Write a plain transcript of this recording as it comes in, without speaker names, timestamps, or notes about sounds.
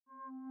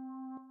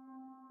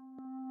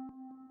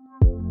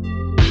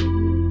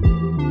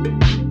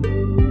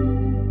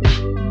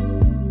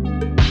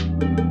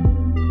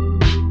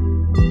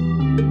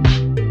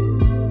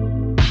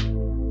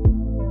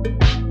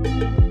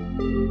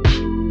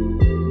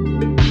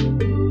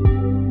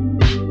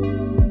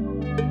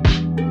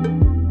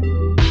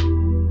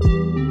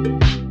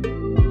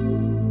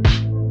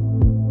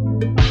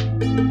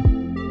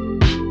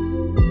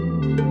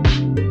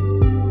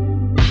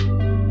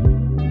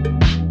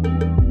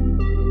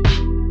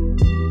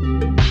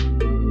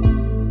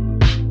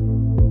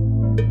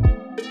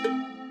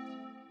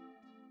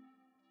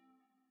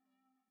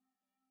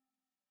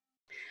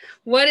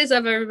What is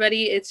up,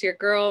 everybody? It's your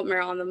girl,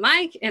 Meryl on the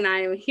mic, and I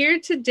am here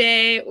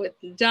today with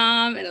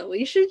Dom and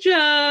Alicia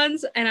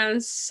Jones, and I'm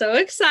so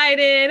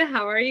excited.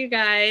 How are you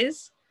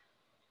guys?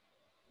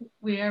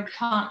 We are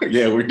pumped.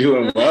 Yeah, we're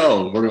doing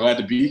well. We're glad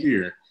to be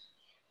here.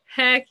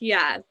 Heck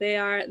yeah, they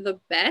are the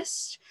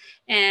best.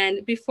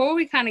 And before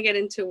we kind of get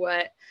into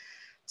what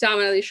Dom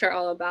and Alicia are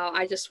all about,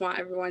 I just want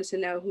everyone to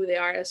know who they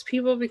are as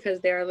people because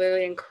they are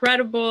literally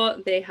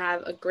incredible. They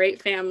have a great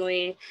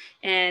family.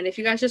 And if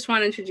you guys just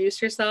want to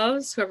introduce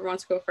yourselves, whoever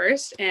wants to go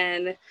first,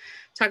 and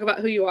talk about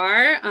who you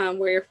are,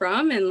 where you're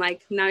from, and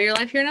like now your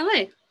life here in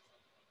LA.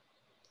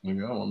 You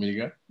go. Want me to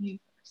go? You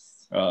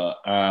first.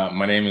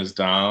 My name is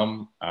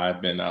Dom. I've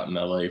been out in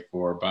LA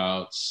for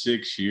about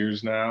 6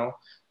 years now.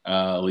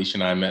 Alicia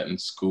and I met in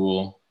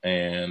school,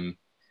 and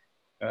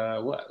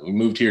we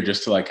moved here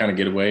just to like kind of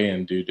get away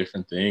and do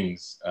different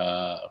things.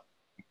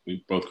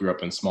 We both grew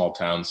up in small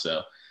towns,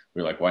 so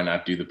we were like, why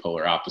not do the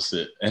polar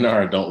opposite in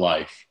our adult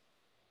life?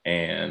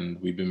 And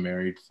we've been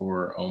married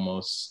for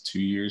almost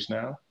 2 years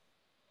now.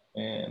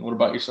 And what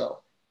about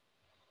yourself?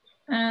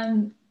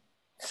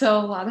 So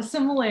a lot of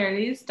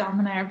similarities. Dom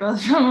and I are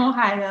both from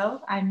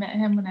Ohio. I met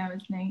him when I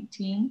was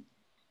 19.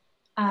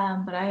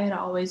 But I had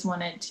always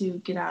wanted to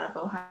get out of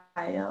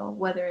Ohio,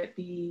 whether it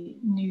be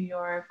New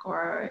York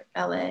or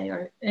LA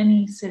or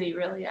any city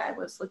really. I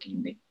was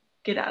looking to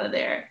get out of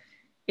there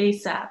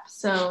ASAP.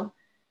 So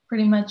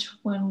pretty much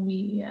when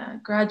we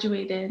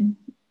graduated,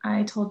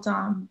 I told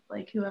Dom,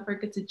 like, whoever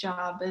gets a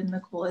job in the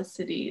coolest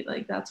city,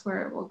 like that's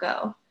where it will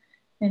go.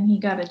 And he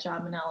got a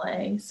job in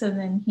LA. So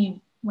then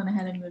he went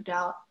ahead and moved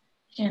out.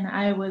 And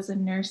I was a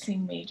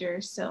nursing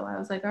major. So I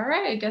was like, all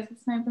right, I guess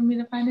it's time for me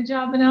to find a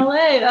job in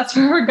LA. That's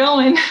where we're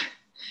going.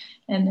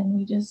 And then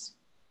we just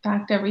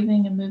packed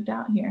everything and moved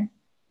out here.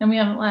 And we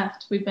haven't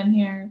left. We've been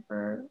here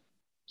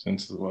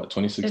Since what,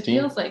 2016? It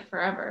feels like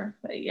forever,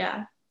 but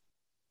yeah,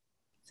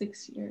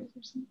 6 years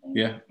or something.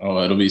 Yeah.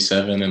 Oh, it'll be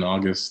 7 in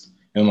August.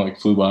 And like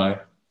flew by.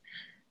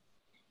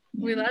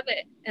 We love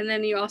it. And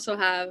then you also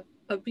have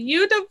a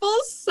beautiful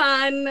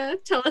son.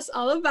 Tell us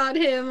all about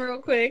him real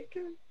quick.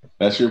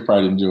 That's your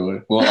pride and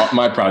joy. Well,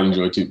 my pride and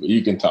joy too, but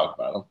you can talk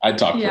about him. I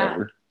talk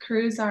forever.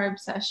 Crew's our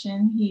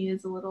obsession. He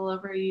is a little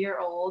over a year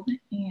old,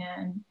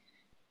 and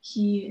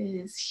he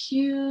is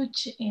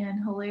huge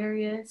and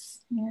hilarious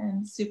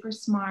and super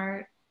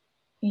smart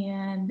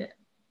and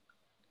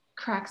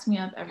cracks me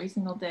up every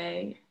single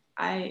day.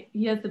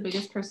 He has the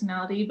biggest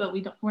personality, but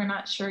we're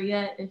not sure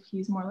yet if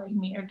he's more like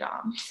me or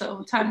Dom.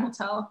 So time will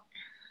tell.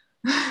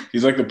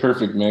 He's like the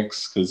perfect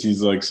mix because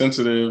he's like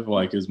sensitive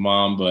like his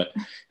mom, but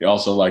he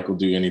also like will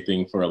do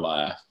anything for a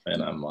laugh.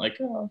 And I'm like,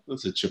 oh,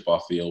 that's a chip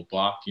off the old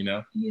block, you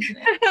know?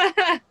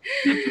 I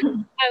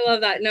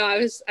love that. No, I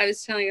was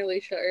telling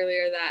Alicia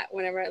earlier that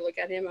whenever I look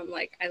at him, I'm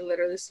like, I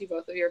literally see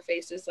both of your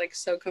faces like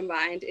so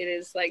combined. It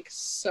is like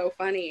so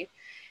funny.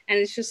 And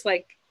it's just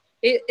like,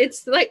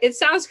 it's like, it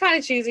sounds kind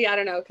of cheesy. I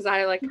don't know. Cause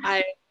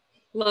I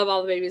love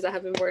all the babies that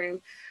have been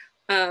born.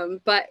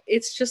 But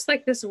it's just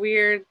like this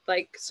weird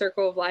like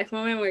circle of life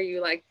moment where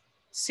you like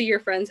see your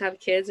friends have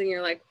kids and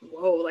you're like,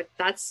 whoa, like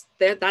that's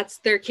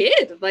their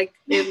kid. Like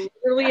it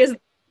literally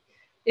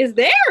is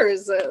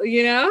theirs,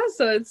 you know?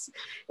 So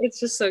it's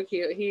just so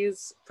cute.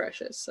 He's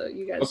precious. So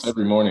you guys. That's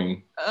every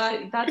morning.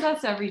 That's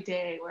us every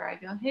day where I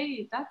go,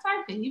 hey, that's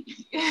our baby.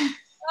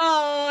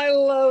 Oh, I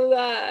love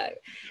that.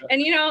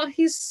 And you know,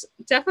 he's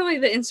definitely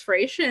the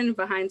inspiration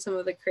behind some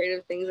of the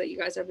creative things that you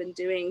guys have been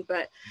doing.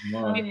 But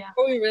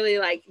before we really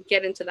like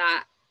get into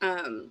that,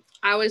 I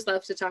always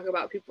love to talk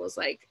about people's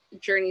like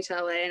journey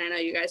to LA. And I know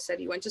you guys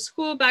said you went to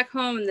school back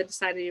home and then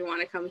decided you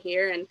want to come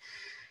here, and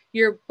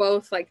you're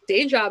both like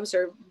day jobs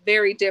are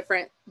very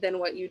different than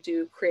what you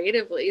do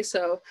creatively.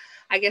 So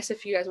I guess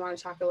if you guys want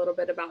to talk a little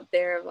bit about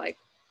there, like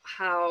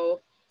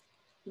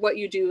what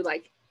you do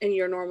like in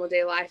your normal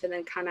day life, and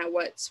then kind of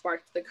what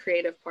sparked the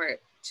creative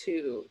part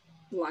to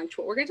launch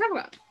what we're going to talk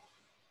about.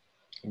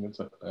 I think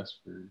that's best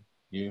for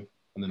you,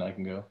 and then I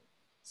can go.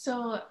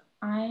 So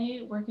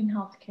I work in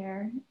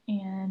healthcare,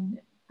 and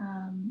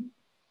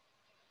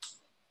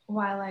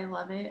while I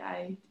love it,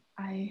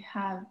 I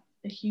have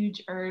a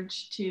huge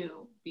urge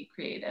to be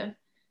creative.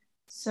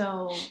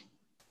 So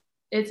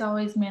it's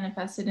always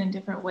manifested in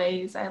different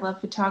ways. I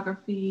love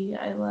photography.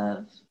 I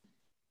love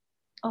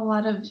a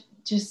lot of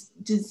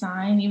just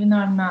design, even though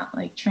I'm not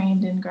like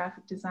trained in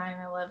graphic design.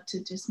 I love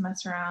to just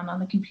mess around on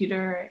the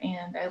computer,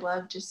 and I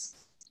love just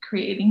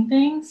creating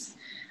things.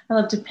 I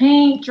love to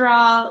paint,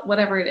 draw,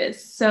 whatever it is.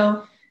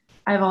 So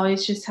I've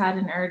always just had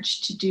an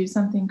urge to do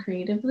something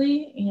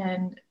creatively,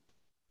 and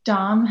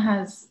Dom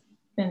has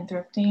been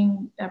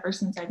thrifting ever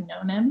since I've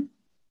known him.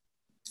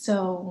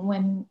 So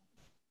when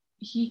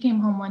he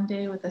came home one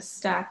day with a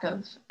stack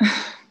of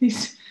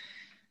these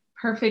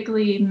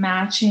perfectly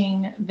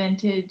matching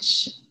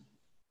vintage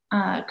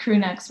crew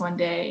necks one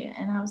day,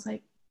 and I was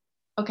like,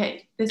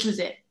 okay, this is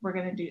it.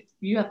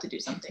 You have to do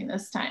something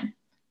this time,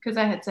 because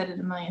I had said it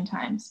a million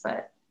times,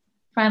 but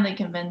finally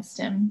convinced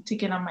him to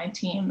get on my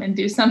team and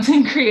do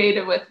something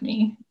creative with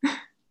me.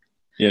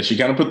 Yeah, she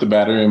kind of put the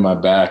battery in my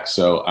back.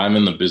 So I'm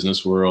in the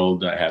business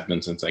world. I have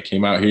been since I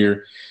came out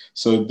here.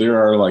 So there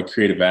are like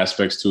creative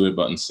aspects to it,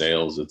 but in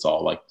sales, it's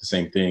all like the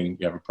same thing.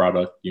 You have a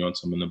product, you want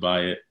someone to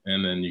buy it,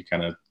 and then you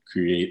kind of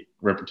create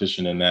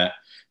repetition in that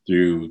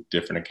through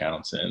different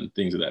accounts and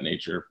things of that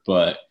nature.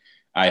 But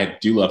I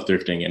do love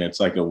thrifting, and it's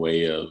like a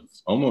way of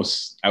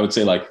almost, I would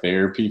say, like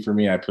therapy for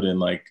me. I put in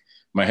like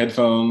my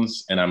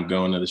headphones and I'm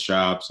going to the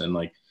shops and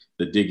like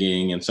the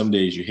digging. And some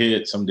days you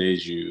hit, some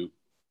days you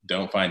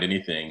don't find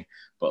anything,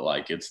 but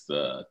like it's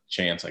the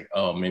chance like,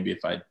 oh, maybe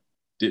if I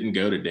didn't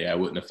go today, I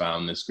wouldn't have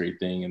found this great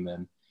thing. And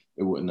then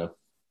we wouldn't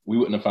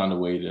have found a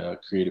way to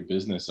create a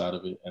business out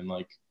of it. And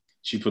like,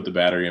 she put the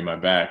battery in my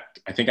back.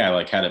 I think I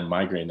like had a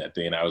migraine that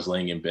day and I was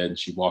laying in bed and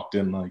she walked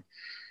in like,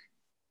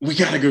 we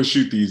got to go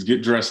shoot these,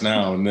 get dressed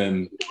now. And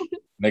then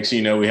next thing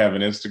you know, we have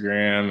an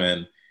Instagram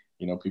and,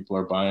 you know, people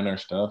are buying our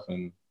stuff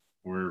and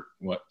we're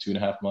what,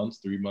 2.5 months,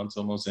 3 months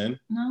almost in?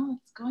 No,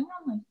 it's going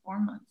on like 4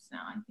 months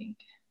now, I think.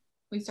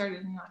 We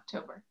started in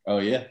October. Oh,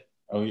 yeah.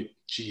 Oh,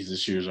 geez,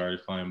 this year's already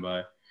flying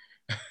by.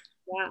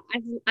 Yeah,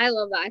 I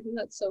love that. I think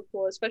that's so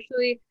cool,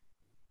 especially,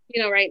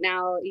 you know, right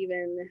now,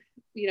 even,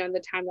 you know, in the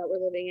time that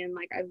we're living in,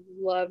 like, I'd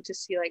love to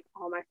see like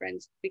all my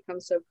friends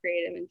become so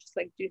creative and just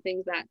like do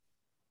things that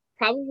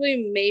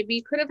probably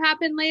maybe could have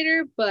happened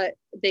later, but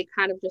they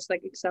kind of just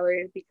like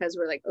accelerated because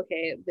we're like,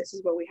 okay, this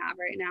is what we have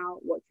right now.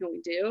 What can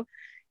we do?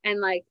 And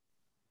like,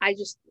 I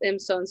just am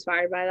so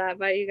inspired by that,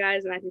 by you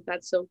guys. And I think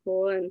that's so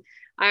cool. And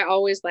I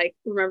always like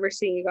remember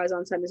seeing you guys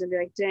on Sundays and be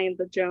like, dang,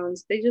 the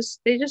Jones, they just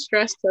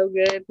dress so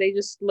good. They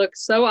just look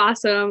so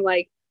awesome.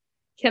 Like,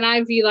 can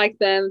I be like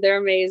them?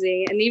 They're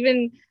amazing. And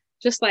even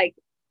just like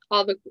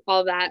all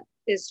that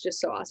is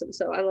just so awesome.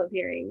 So I love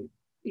hearing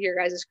your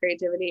guys'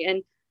 creativity.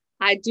 And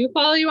I do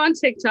follow you on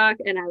TikTok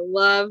and I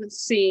love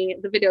seeing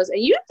the videos.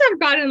 And you guys have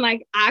gotten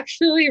like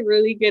actually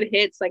really good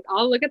hits. Like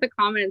I'll look at the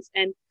comments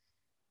and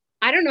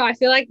I don't know. I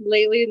feel like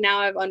lately now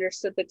I've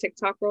understood the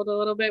TikTok world a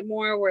little bit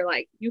more where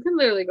like you can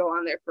literally go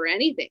on there for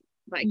anything.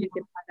 Like you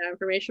can find out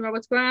information about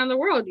what's going on in the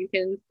world. You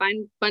can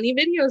find funny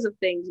videos of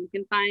things. You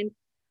can find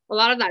a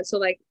lot of that. So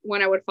like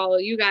when I would follow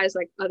you guys,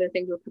 like other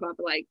things would come up,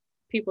 like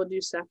people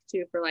do stuff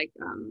too for like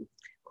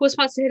cool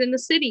spots to hit in the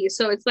city.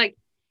 So it's like,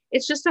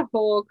 it's just a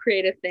whole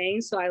creative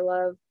thing. So I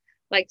love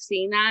like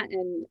seeing that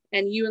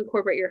and you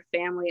incorporate your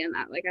family in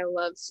that. Like I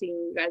love seeing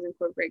you guys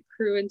incorporate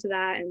crew into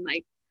that and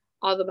like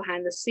all the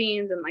behind the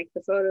scenes and like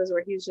the photos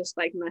where he's just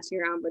like messing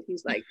around, but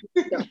he's like,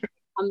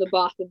 I'm the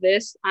boss of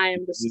this. I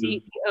am the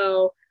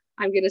CEO.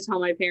 I'm going to tell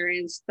my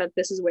parents that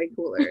this is way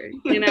cooler,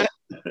 you know,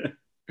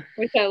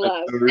 which I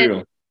love.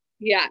 And,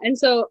 yeah. And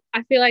so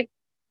I feel like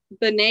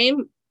the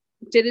name,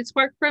 did it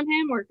spark from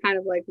him or kind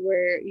of like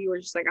where you were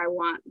just like, I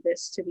want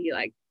this to be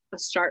like a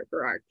start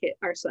for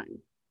our son?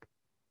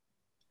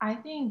 I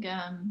think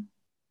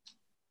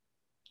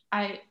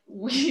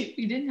we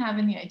didn't have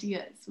any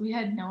ideas. We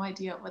had no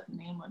idea what the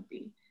name would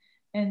be.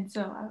 And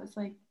so I was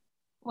like,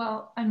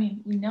 well, I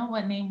mean, we know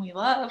what name we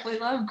love. We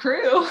love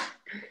Crew.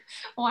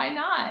 Why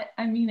not?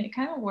 I mean, it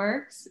kind of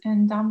works.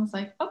 And Dom was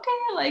like, okay,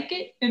 I like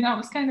it. And that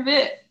was kind of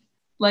it.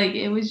 Like,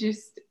 it was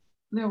just,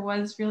 there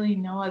was really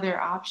no other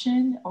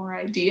option or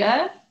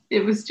idea.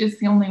 It was just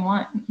the only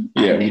one.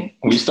 Yeah,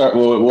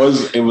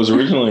 it was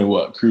originally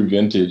what, Crew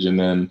Vintage, and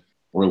then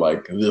we're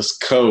like, this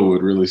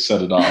code really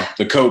set it off,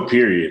 the code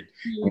period.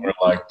 And we're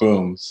like,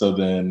 boom. So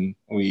then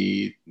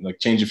we like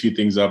changed a few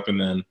things up and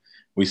then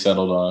we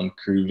settled on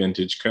Crew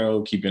Vintage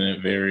Co., keeping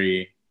it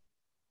very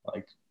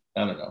like,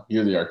 I don't know,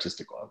 you're the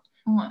artistic one.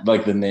 What?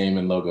 Like the name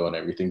and logo and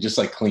everything, just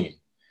like clean.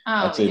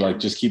 I'd say like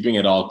just keeping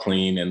it all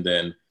clean. And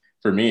then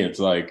for me, it's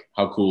like,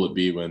 how cool it'd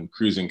be when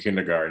Crew's in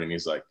kindergarten and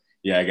he's like,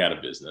 yeah, I got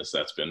a business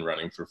that's been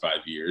running for 5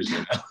 years, you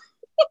know?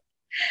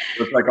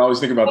 It's like, always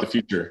think about the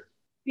future.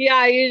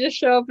 Yeah, you just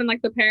show up and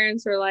like the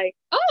parents are like,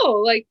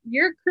 oh, like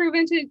your Crew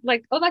Vintage,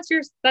 like, oh, that's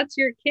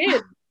your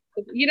kid.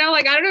 You know,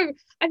 like, I don't know.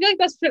 I feel like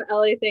that's an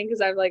LA thing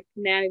because I've like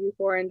nannied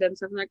before and done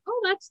something like,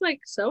 oh, that's like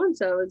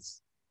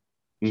so-and-so's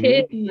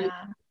kid. Yeah. Like,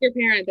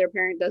 their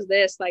parent does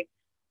this. Like,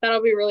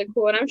 that'll be really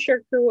cool. And I'm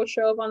sure Crew will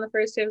show up on the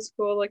first day of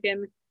school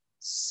looking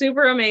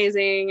super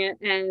amazing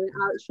and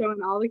out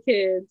showing all the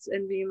kids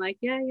and being like,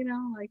 yeah, you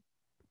know, like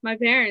my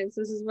parents,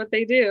 this is what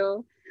they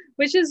do,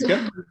 which is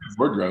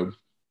wardrobe.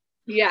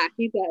 Yeah,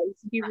 he does.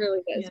 He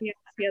really does. Yeah.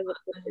 He has a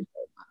wardrobe,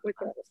 which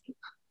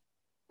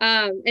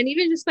and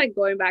even just like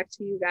going back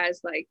to you guys,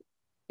 like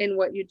in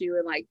what you do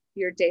in like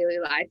your daily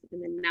life,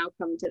 and then now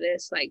come to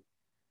this, like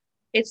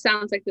it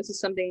sounds like this is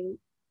something.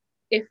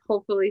 If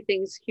hopefully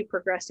things keep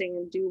progressing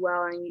and do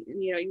well, and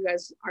you know you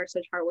guys are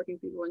such hardworking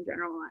people in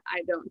general,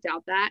 I don't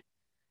doubt that.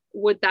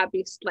 Would that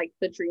be like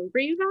the dream for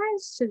you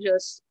guys to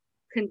just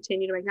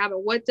continue to make that happen?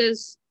 What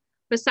does,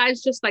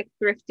 besides just like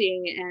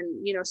thrifting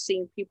and you know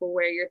seeing people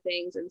wear your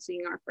things and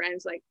seeing our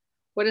friends, like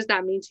what does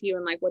that mean to you,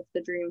 and like what's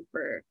the dream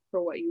for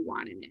what you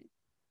want in it?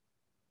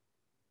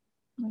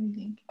 What do you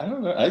think? I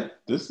don't know.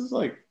 This is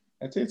like,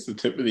 I'd say it's the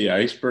tip of the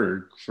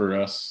iceberg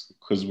for us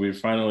because we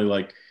finally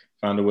like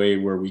found a way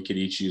where we could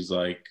each use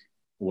like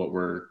what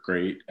we're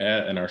great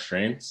at and our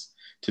strengths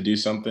to do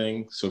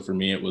something. So for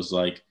me, it was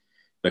like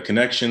the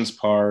connections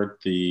part,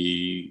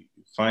 the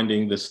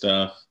finding the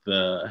stuff,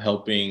 the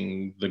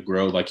helping the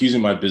grow, like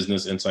using my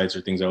business insights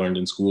or things I learned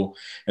in school.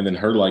 And then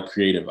her like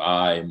creative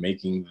eye,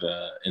 making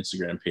the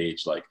Instagram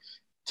page, like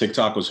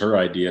TikTok was her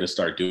idea to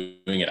start doing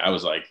it. I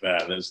was like,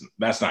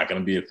 that's not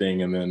going to be a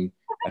thing. And then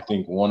I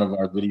think one of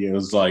our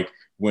videos like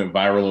went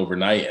viral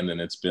overnight, and then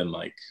it's been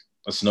like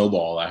a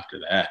snowball after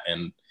that.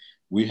 And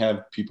we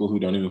have people who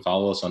don't even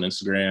follow us on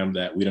Instagram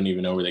that we don't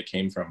even know where they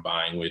came from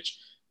buying, which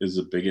is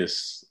the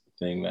biggest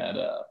thing that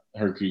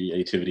her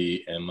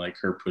creativity and like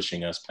her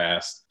pushing us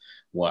past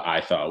what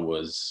I thought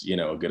was, you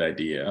know, a good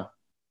idea.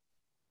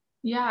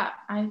 Yeah,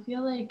 I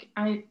feel like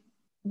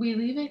we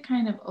leave it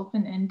kind of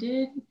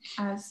open-ended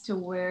as to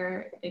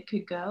where it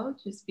could go,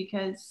 just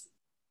because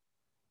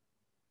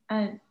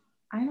I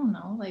don't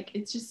know, like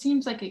it just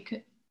seems like it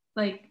could,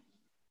 like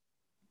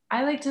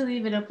I like to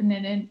leave it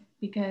open-ended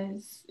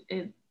because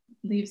it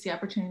leaves the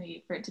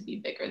opportunity for it to be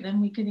bigger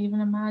than we could even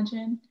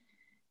imagine.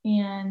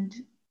 And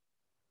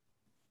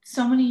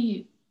so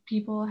many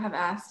people have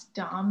asked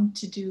Dom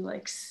to do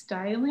like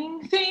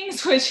styling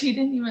things, which he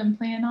didn't even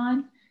plan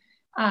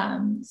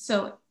on.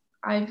 So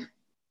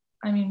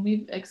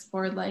we've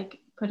explored like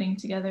putting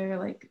together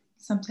like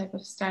some type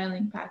of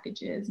styling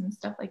packages and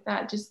stuff like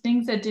that, just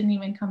things that didn't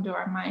even come to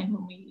our mind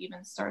when we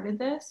even started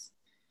this.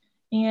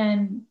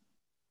 And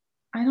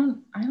I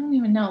don't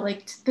even know,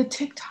 like the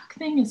TikTok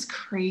thing is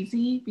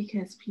crazy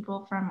because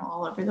people from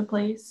all over the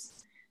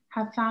place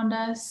have found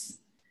us,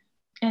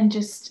 and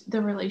just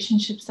the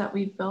relationships that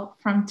we've built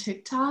from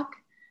TikTok.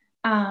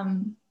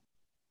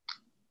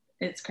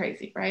 It's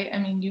crazy, right? I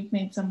mean, you've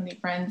made so many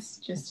friends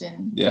just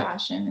in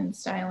fashion and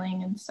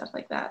styling and stuff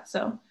like that.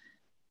 So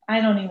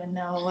I don't even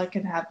know what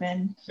could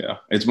happen. Yeah,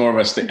 it's more of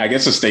a I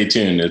guess a stay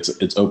tuned.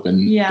 It's open.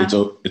 Yeah,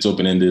 it's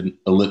open ended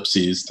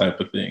ellipses type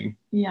of thing.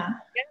 Yeah.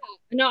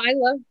 No, I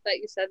love that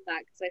you said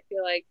that, because I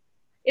feel like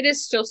it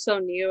is still so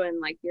new,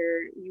 and like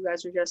you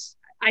guys are just,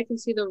 I can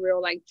see the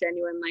real like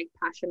genuine like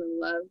passion and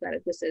love that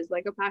if this is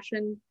like a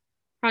passion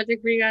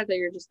project for you guys, that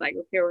you're just like,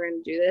 okay, we're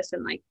gonna do this,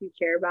 and like you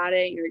care about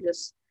it, you're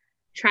just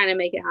trying to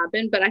make it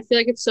happen. But I feel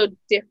like it's so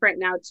different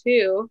now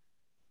too,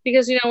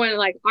 because you know, when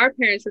like our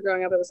parents were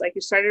growing up, it was like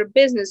you started a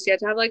business, you had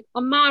to have like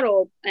a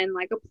model and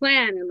like a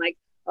plan and like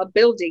a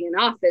building, an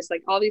office,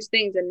 like all these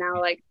things. And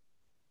now like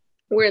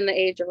we're in the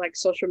age of like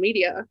social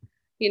media,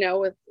 you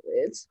know,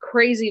 it's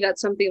crazy that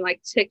something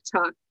like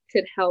TikTok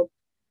could help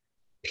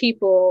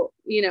people,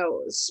 you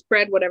know,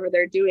 spread whatever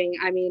they're doing.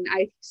 I mean,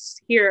 I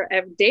hear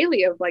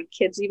daily of like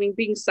kids even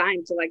being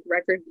signed to like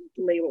record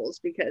labels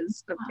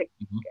because of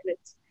TikTok. And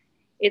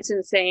it's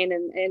insane,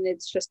 and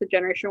it's just the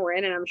generation we're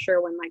in. And I'm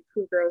sure when like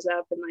Pooh grows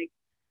up and like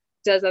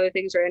does other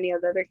things, or any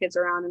of the other kids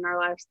around in our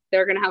lives,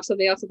 they're gonna have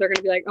something else that they're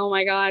gonna be like, oh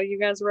my god, you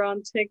guys were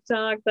on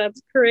TikTok,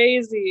 that's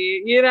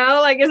crazy, you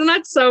know, like isn't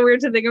that so weird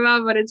to think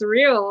about, but it's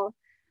real.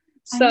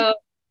 So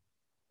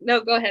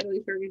no, go ahead,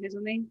 Alicia, you do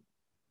something.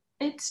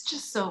 It's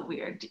just so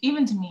weird,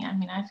 even to me. I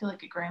mean, I feel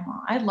like a grandma.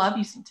 I love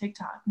using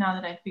TikTok now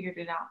that I figured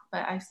it out,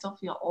 but I still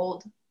feel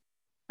old,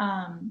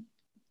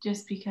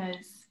 just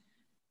because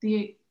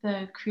the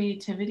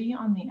creativity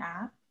on the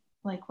app,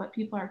 like what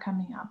people are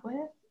coming up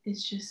with,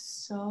 is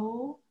just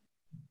so,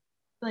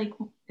 like,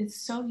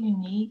 it's so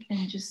unique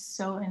and just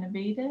so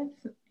innovative.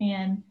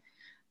 And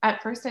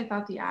at first I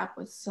thought the app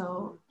was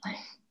so like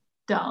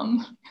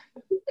dumb.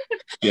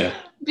 Yeah.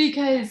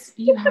 Because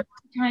you have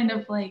to kind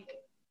of like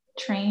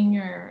train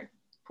your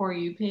For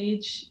You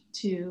page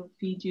to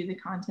feed you the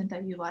content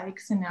that you like.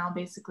 So now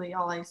basically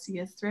all I see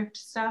is thrift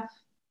stuff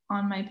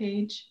on my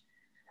page.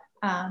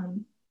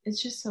 It's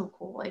just so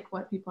cool, like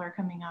what people are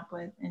coming up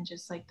with and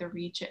just like the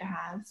reach it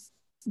has.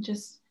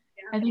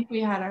 I think we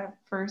had our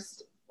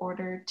first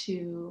order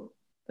to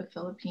the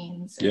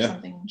Philippines or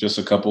something. Just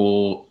a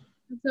couple.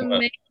 That's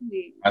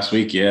amazing. Last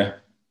week, yeah.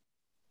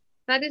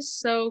 That is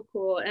so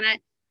cool. And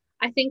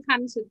I think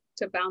kind of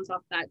to bounce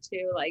off that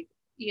too, like,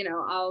 you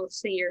know, I'll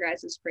sing your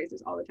guys'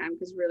 praises all the time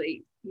because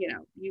really, you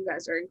know, you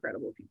guys are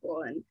incredible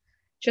people. And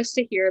just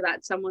to hear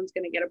that someone's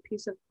going to get a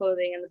piece of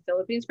clothing in the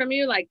Philippines from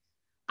you, like,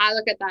 I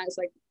look at that as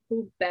like,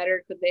 who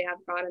better could they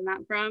have gotten that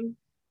from?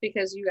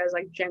 Because you guys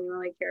like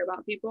genuinely care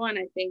about people. And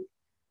I think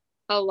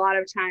a lot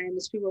of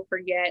times people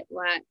forget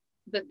that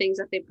the things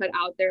that they put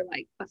out there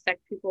like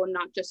affect people,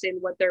 not just in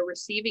what they're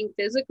receiving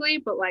physically,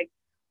 but like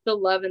the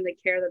love and the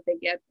care that they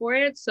get for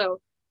it.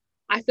 So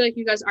I feel like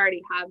you guys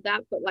already have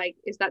that, but like,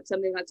 is that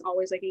something that's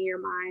always like in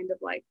your mind of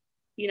like,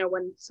 you know,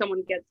 when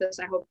someone gets this,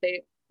 I hope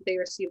they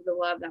receive the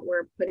love that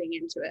we're putting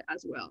into it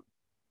as well?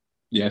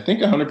 Yeah, I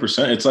think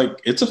 100%. It's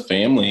like, it's a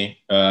family.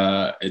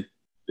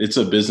 It's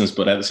a business,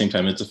 but at the same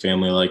time, it's a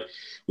family. Like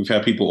we've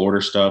had people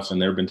order stuff,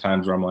 and there have been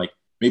times where I'm like,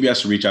 maybe I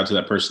should reach out to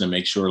that person and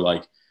make sure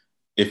like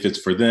if it's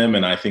for them,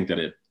 and I think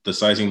that the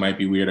sizing might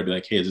be weird, I'd be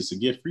like, hey, is this a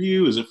gift for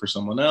you? Is it for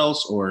someone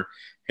else? Or,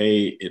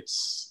 hey,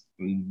 it's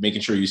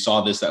making sure you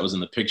saw this that was in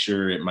the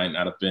picture. It might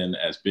not have been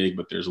as big,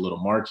 but there's a little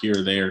mark here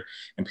or there.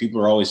 And people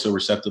are always so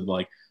receptive,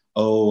 like,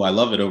 oh, I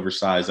love it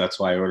oversized, that's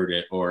why I ordered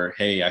it, or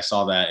hey, I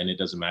saw that and it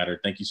doesn't matter,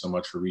 thank you so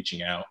much for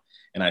reaching out.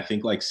 And I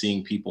think like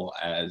seeing people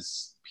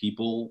as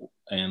people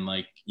and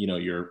like, you know,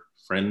 your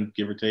friend,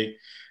 give or take,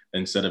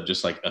 instead of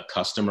just like a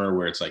customer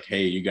where it's like,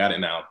 hey, you got it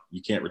now,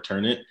 you can't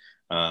return it,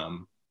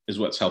 is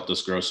what's helped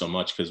us grow so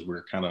much, because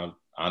we're kind of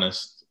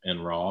honest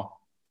and raw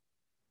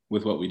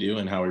with what we do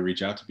and how we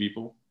reach out to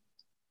people.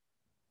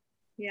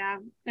 Yeah,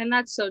 and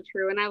that's so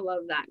true, and I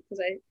love that,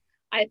 because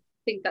I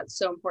think that's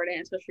so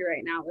important, especially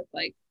right now with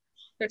like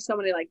there's so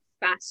many like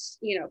fast,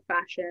 you know,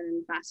 fashion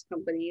and fast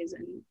companies,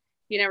 and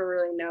you never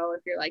really know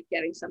if you're like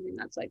getting something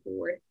that's like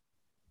worth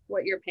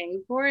what you're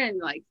paying for. And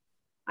like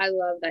I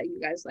love that you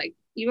guys, like,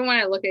 even when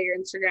I look at your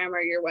Instagram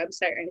or your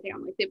website or anything,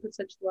 I'm like, they put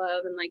such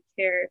love and like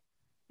care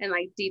and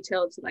like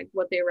detail to like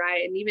what they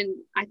write. And even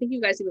I think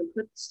you guys even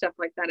put stuff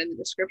like that in the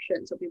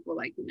description so people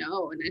like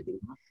know. And I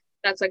think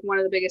that's like one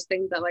of the biggest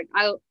things that like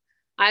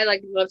I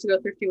like love to go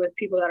thrifting with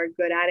people that are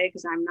good at it,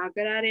 because I'm not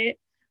good at it.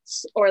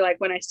 Or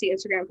like when I see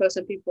Instagram posts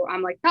and people,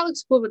 I'm like, that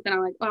looks cool, but then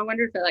I'm like, oh, I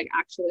wonder if it like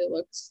actually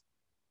looks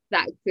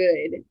that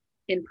good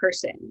in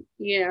person,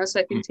 you know? So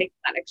I think taking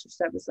that extra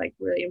step is like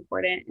really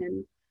important,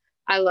 and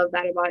I love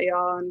that about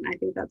y'all, and I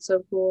think that's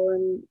so cool,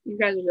 and you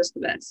guys are just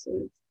the best,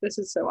 and this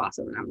is so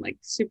awesome, and I'm like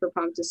super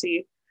pumped to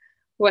see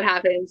what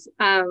happens.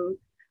 I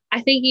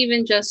think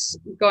even just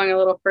going a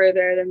little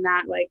further than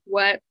that, like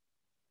what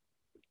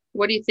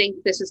do you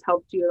think this has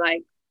helped you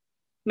like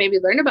maybe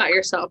learn about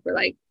yourself or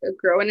like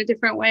grow in a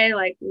different way?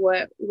 Like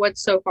what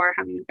so far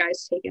have you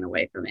guys taken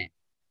away from it?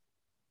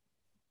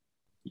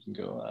 You can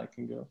go, I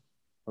can go.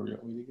 Or you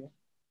want me to go?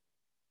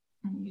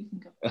 You can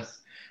go.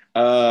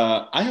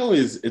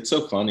 It's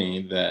so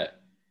funny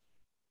that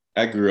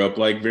I grew up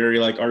like very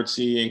like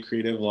artsy and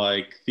creative,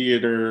 like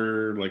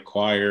theater, like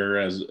choir,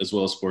 as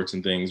well as sports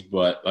and things.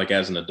 But like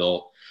as an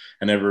adult,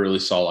 I never really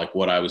saw like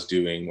what I was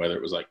doing, whether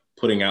it was like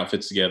putting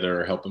outfits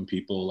together or helping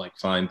people like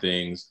find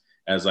things,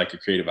 as like a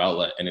creative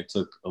outlet. And it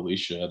took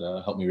Alicia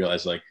to help me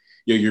realize like,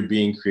 yo, you're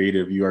being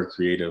creative, you are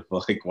creative.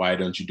 Like, why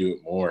don't you do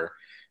it more?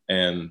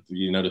 And,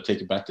 you know, to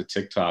take it back to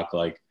TikTok,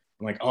 like,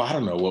 I'm like, oh, I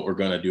don't know what we're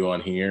going to do on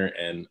here.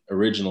 And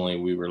originally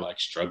we were like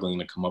struggling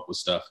to come up with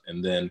stuff.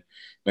 And then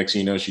next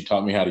thing you know, she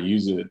taught me how to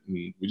use it,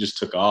 and we just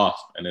took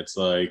off. And it's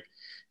like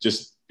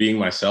just being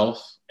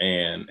myself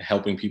and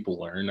helping people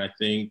learn, I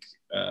think,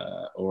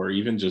 or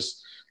even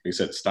just, like I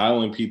said,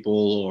 styling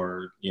people,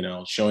 or, you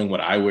know, showing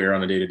what I wear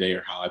on a day to day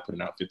or how I put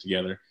an outfit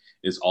together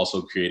is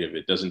also creative.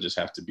 It doesn't just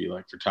have to be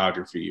like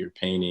photography or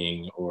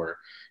painting or,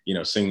 you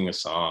know, singing a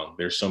song.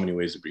 There's so many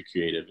ways to be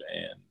creative.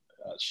 And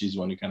she's the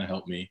one who kind of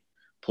helped me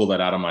pull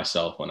that out of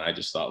myself when I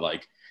just thought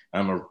like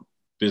I'm a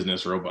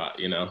business robot,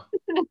 you know?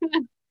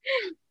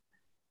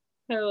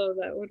 I love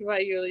that. What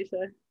about you,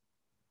 Alicia?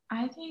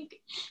 I think,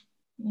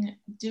 you know,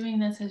 doing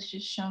this has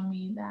just shown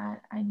me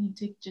that I need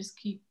to just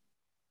keep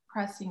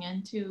pressing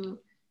into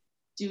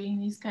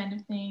doing these kind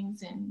of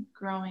things and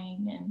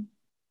growing,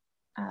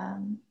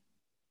 and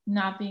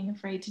not being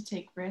afraid to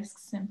take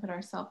risks and put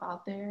ourselves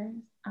out there,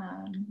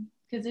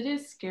 because it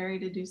is scary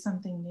to do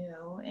something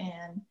new,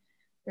 and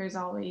there's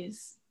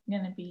always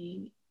going to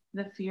be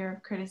the fear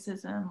of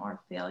criticism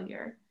or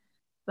failure,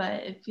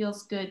 but it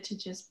feels good to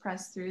just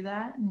press through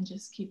that and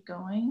just keep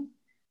going.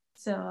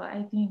 So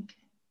I think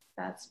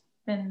that's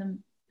been the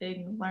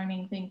big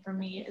learning thing for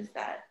me, is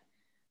that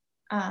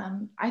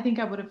I think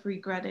I would have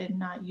regretted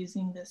not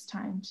using this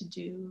time to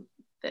do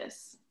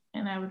this,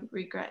 and I would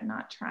regret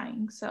not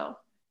trying. So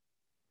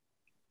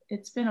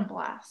it's been a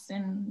blast.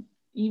 And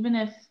even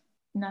if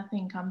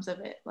nothing comes of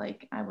it,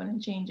 like I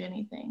wouldn't change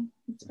anything.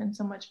 It's been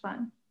so much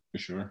fun. For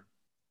sure.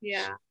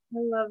 Yeah, I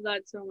love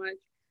that so much,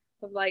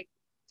 of like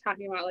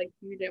talking about like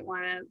you didn't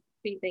want to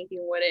be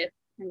thinking what if,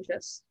 and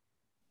just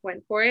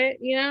went for it,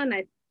 you know? And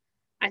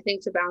I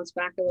think to bounce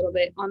back a little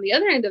bit on the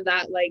other end of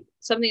that, like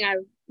something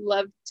I've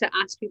loved to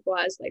ask people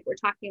as like we're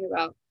talking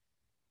about,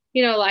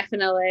 you know, life in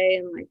LA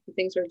and like the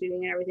things we're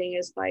doing and everything,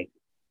 is like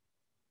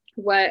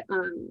what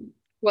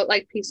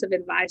like piece of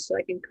advice or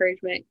like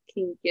encouragement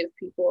can you give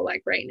people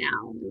like right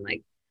now? And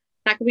like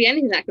that could be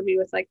anything. That could be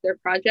with like their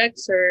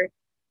projects or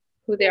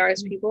who they are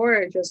as people,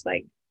 or just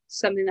like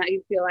something that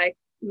you feel like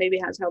maybe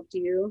has helped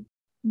you.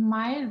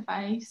 My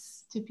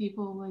advice to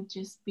people would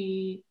just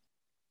be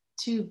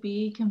to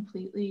be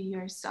completely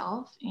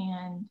yourself,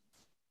 and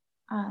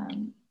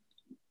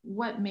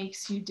what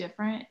makes you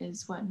different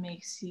is what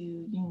makes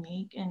you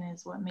unique and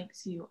is what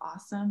makes you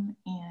awesome,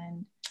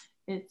 and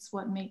it's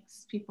what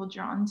makes people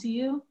drawn to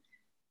you.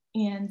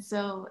 And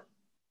so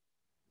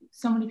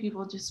many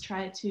people just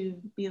try to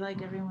be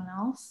like everyone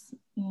else,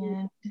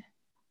 and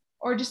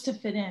or just to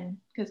fit in,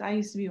 because I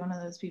used to be one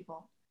of those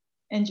people,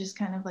 and just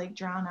kind of like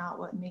drown out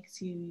what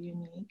makes you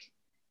unique.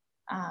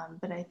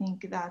 But I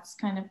think that's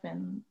kind of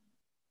been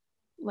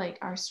like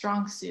our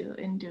strong suit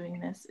in doing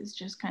this, is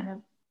just kind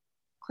of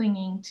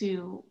clinging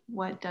to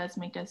what does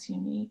make us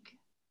unique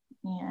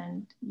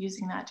and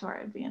using that to our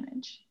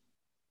advantage.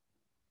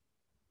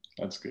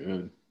 That's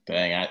good.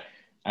 Dang,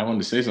 I wanted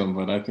to say something,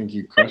 but I think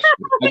you crushed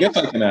it. I guess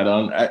I can add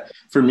on.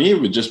 For me,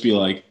 it would just be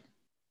like,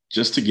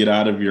 just to get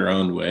out of your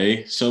own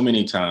way so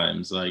many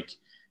times, like,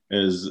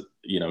 as,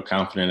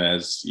 confident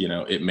as,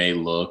 it may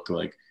look,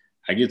 like,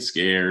 I get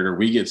scared, or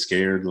we get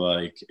scared.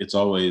 Like, it's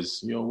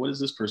always, what is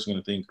this person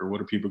going to think, or what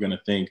are people going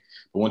to think?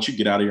 But once you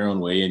get out of your own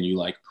way and you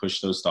like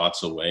push those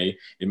thoughts away,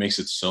 it makes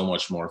it so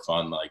much more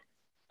fun. Like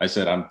I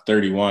said, I'm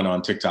 31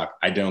 on TikTok.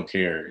 I don't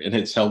care. And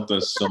it's helped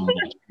us so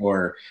much.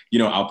 Or,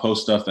 I'll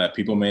post stuff that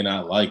people may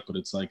not like, but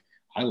it's like,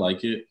 I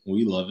like it.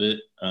 We love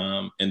it.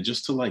 And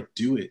just to like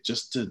do it,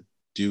 just to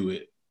do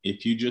it.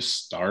 If you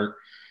just start,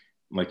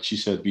 like she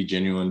said, be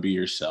genuine, be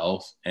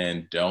yourself,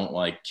 and don't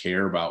like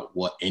care about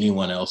what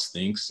anyone else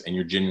thinks, and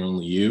you're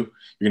genuinely you're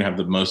gonna have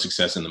the most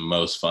success and the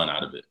most fun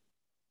out of it.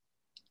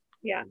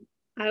 Yeah,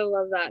 I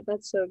love that.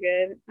 That's so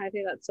good. I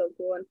think that's so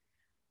cool.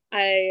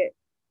 And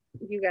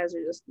you guys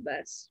are just the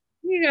best.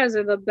 You guys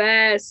are the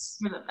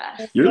best. You're the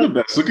best. You're the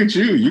best. Look at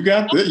you. You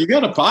got this. You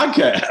got a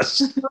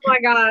podcast. Oh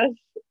my gosh.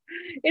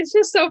 It's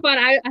just so fun.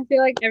 I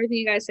feel like everything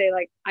you guys say,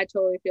 like, I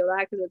totally feel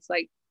that, because it's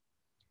like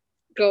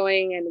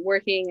going and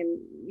working and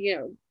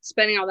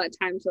spending all that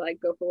time to like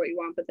go for what you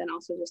want, but then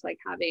also just like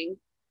having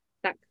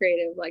that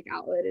creative like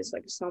outlet is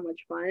like so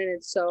much fun. And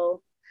it's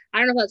so, I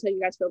don't know if that's how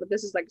you guys feel, but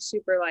this is like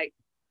super like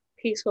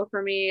peaceful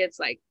for me. It's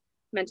like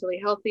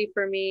mentally healthy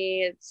for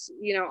me. It's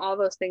all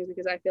those things,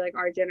 because I feel like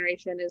our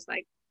generation is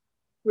like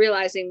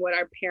realizing what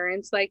our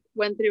parents like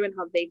went through and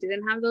how they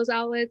didn't have those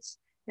outlets,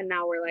 and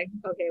now we're like,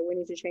 okay, we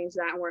need to change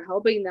that, and we're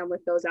helping them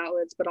with those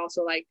outlets, but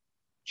also like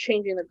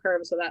changing the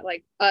curve so that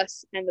like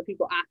us and the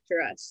people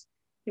after us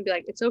can be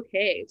like, it's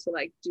okay to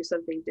like do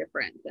something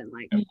different than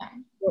like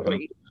what we're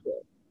used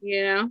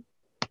to,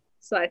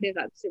 so I think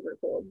that's super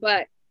cool.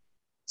 But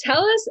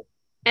tell us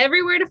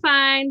everywhere to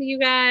find you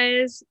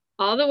guys,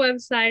 all the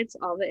websites,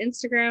 all the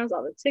Instagrams,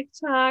 all the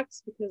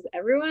TikToks, because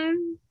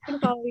everyone can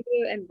follow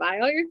you and buy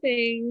all your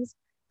things.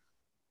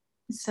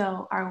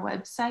 So our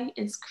website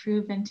is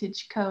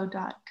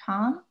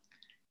crewvintageco.com.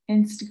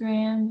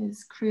 Instagram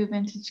is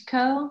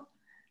crewvintageco.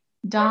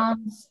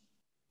 Dom's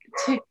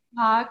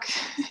TikTok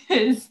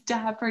is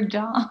Dapper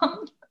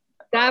Dom.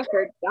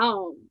 Dapper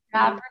Dom.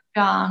 Dapper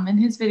Dom. And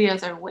his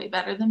videos are way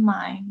better than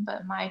mine,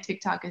 but my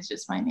TikTok is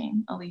just my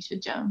name, Alicia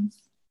Jones.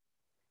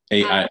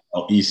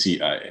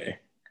 AILECIA.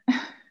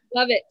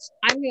 Love it.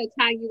 I'm going to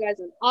tag you guys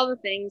on all the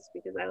things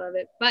because I love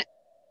it. But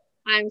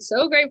I'm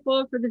so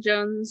grateful for the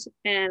Jones,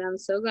 and I'm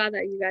so glad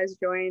that you guys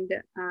joined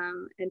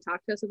and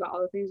talked to us about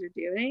all the things you're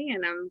doing.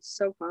 And I'm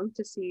so pumped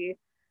to see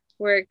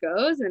where it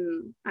goes,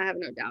 and I have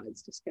no doubt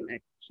it's just gonna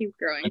keep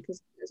growing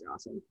because you guys are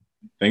awesome.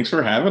 Thanks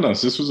for having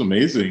us. This was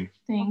amazing.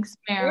 Thanks,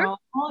 Meryl.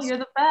 Oh, you're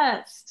the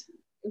best.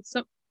 It's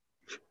so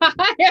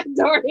I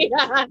adore you.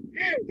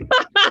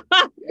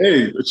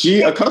 Hey,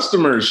 she a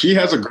customer. She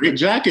has a great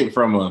jacket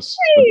from us.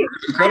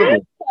 It's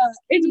incredible.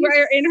 It's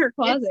right in her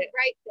closet. It's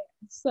right there.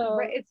 So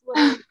It's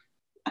literally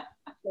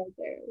right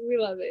there. We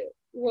love it.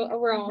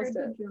 We're almost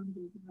done.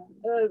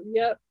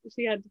 Yep,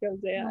 she had to come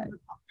say hi.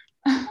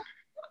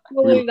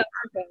 We'll leave that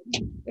for fun.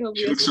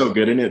 She looks so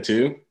good in it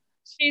too.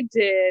 She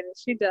did.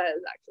 She does,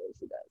 actually.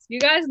 She does. You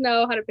guys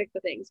know how to pick the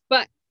things.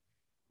 But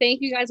thank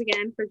you guys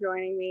again for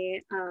joining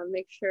me.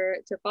 Make sure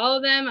to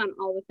follow them on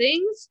all the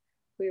things.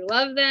 We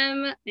love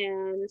them.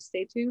 And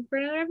stay tuned for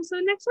another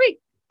episode next week.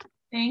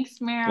 Thanks,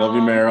 Meryl. Love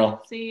you, Meryl.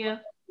 See you.